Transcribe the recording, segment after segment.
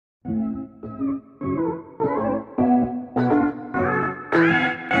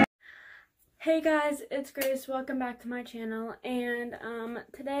Hey guys, it's Grace. Welcome back to my channel, and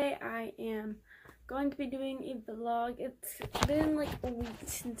today I am going to be doing a vlog. It's been like a week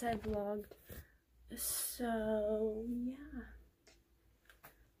since I vlogged, so yeah,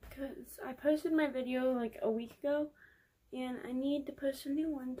 because I posted my video like a week ago and I need to post a new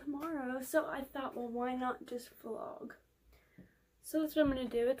one tomorrow, so I thought, well, why not just vlog? So that's what I'm going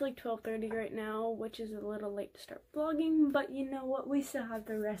to do. It's like 12:30 right now, which is a little late to start vlogging, but you know what? We still have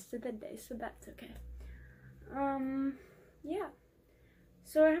the rest of the day, so that's okay. Yeah.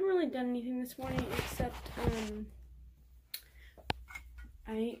 So I haven't really done anything this morning except,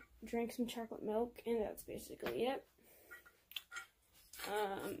 I drank some chocolate milk, and that's basically it.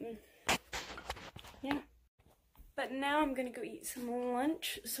 Yeah. But now I'm going to go eat some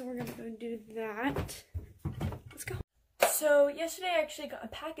lunch, so we're going to go do that. Let's go. So yesterday I actually got a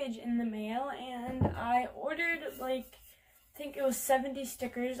package in the mail, and I ordered like, I think it was 70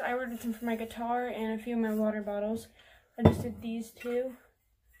 stickers. I ordered some for my guitar and a few of my water bottles. I just did these two.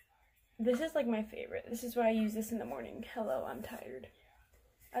 This is like my favorite. This is why I use this in the morning. Hello, I'm tired.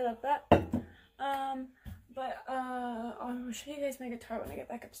 I love that. I'll show you guys my guitar when I get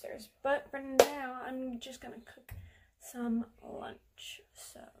back upstairs. But for now, I'm just gonna cook some lunch,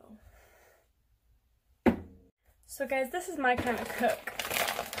 So guys, this is my kind of cook.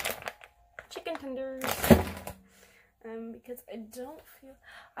 Chicken tenders. Because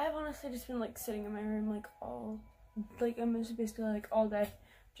I've honestly just been like sitting in my room I'm just basically like all day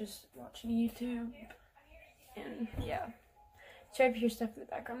just watching YouTube. And yeah. Sorry if you hear stuff in the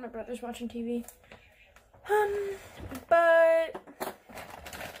background, my brother's watching TV. But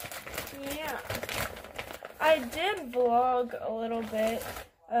yeah. I did vlog a little bit.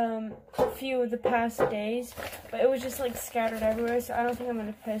 A few of the past days, but it was just like scattered everywhere, so I don't think I'm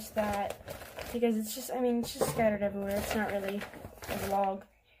gonna post that because it's just scattered everywhere. It's not really a vlog,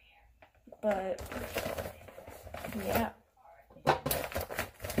 but yeah.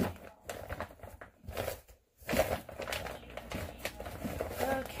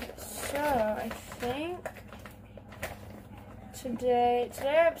 Okay, so I think today I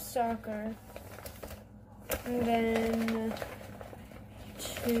have soccer, and then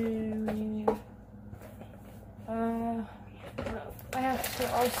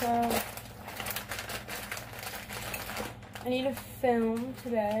I need to film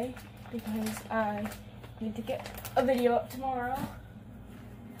today because I need to get a video up tomorrow.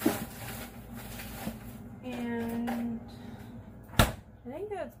 And I think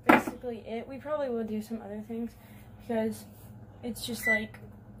that's basically it. We probably will do some other things because it's just like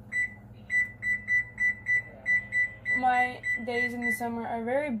my days in the summer are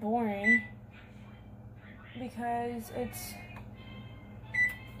very boring because it's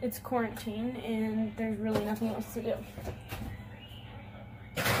quarantine and there's really nothing else to do.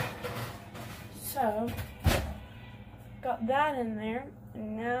 So, got that in there,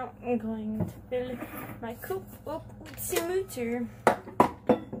 and now I'm going to fill my coop up with some water.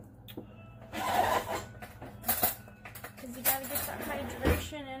 Because you gotta get that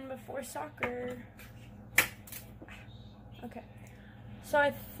hydration in before soccer. Okay, so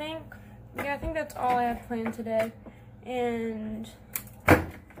I think that's all I have planned today, and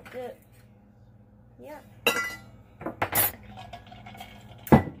yeah.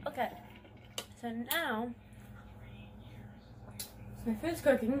 Okay, so now my food's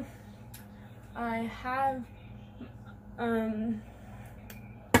cooking. I have my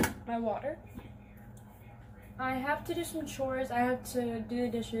water. I have to do some chores. I have to do the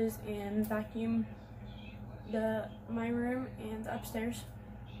dishes and vacuum my room and upstairs.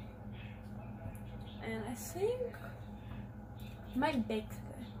 And I think I might bake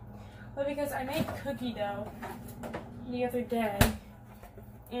today. But because I made cookie dough the other day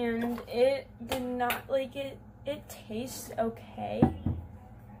and it did not it tastes okay.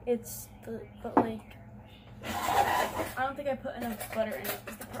 But like I don't think I put enough butter in it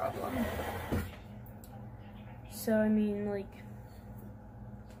is the problem. So I mean, like,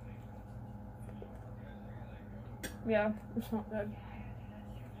 yeah, it's not good.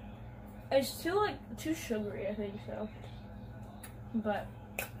 It's too sugary, I think so. But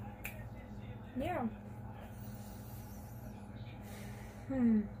yeah.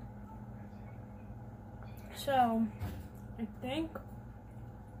 So I think,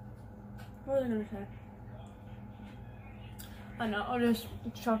 what was I gonna say? I don't know, I'll just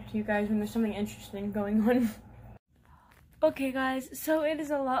talk to you guys when there's something interesting going on. Okay guys, so it is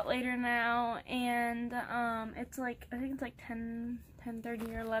a lot later now, and it's like, I think it's like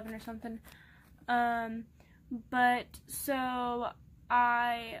 10:30 or 11 or something. But so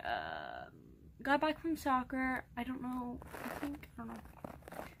I got back from soccer. I don't know.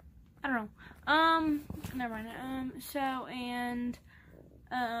 I don't know. Never mind.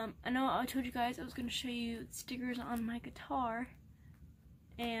 I know I told you guys I was gonna show you stickers on my guitar,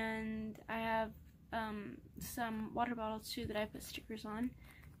 and I have some water bottles too that I put stickers on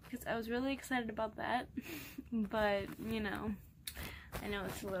because I was really excited about that. But you know, I know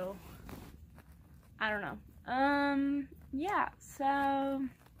it's a little, I don't know. Yeah. So,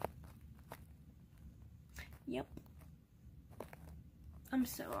 yep. I'm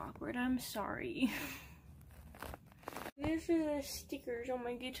so awkward. I'm sorry. This is the stickers on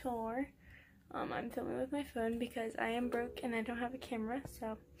my guitar. I'm filming with my phone because I am broke and I don't have a camera,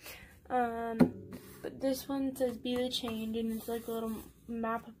 so. But this one says "Be the Change," and it's like a little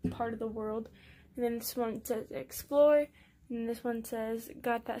map of part of the world. And then this one says "Explore," and this one says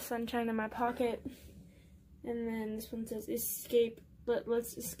 "Got that sunshine in my pocket." And then this one says "Escape,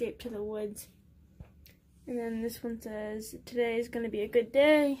 let's escape to the woods." And then this one says "Today is gonna be a good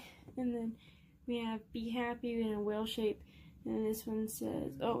day." And then we have "Be happy" in a whale shape. And this one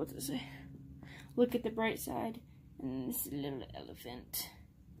says, oh, what does it say? "Look at the bright side." And this little elephant,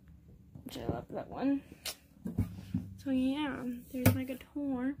 which I love that one. So yeah, there's my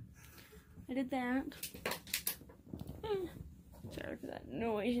guitar. I did that. Sorry for that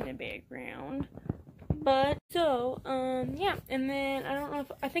noise in the background. But so, yeah, and then I don't know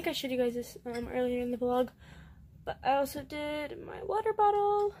if I think I showed you guys this earlier in the vlog, but I also did my water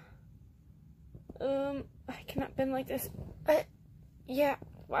bottle. I cannot bend like this. Yeah,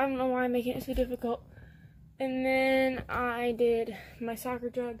 I don't know why I'm making it so difficult. And then I did my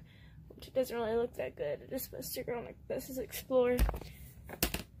soccer jug, which doesn't really look that good. I just put a sticker on like this is "Explore."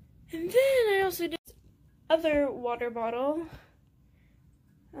 And then I also did this other water bottle.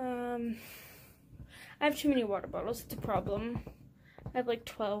 I have too many water bottles, it's a problem. I have like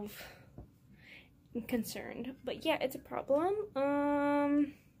 12. I'm concerned. But yeah, it's a problem.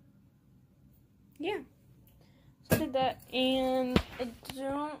 Yeah. So I did that, and I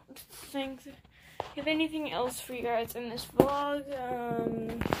don't think that I have anything else for you guys in this vlog.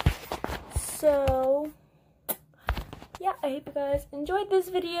 So yeah, I hope you guys enjoyed this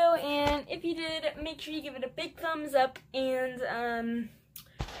video, and if you did, make sure you give it a big thumbs up, and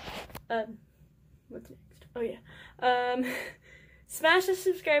what's next? Oh yeah. Smash the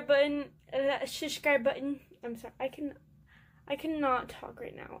subscribe button. I'm sorry. I cannot talk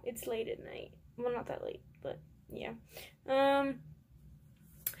right now. It's late at night. Well, not that late, but yeah.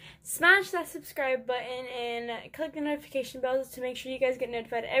 Smash that subscribe button and click the notification bells to make sure you guys get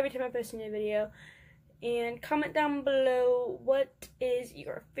notified every time I post a new video. And comment down below what is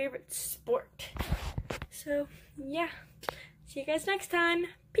your favorite sport. So yeah. See you guys next time.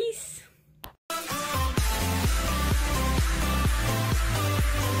 Peace.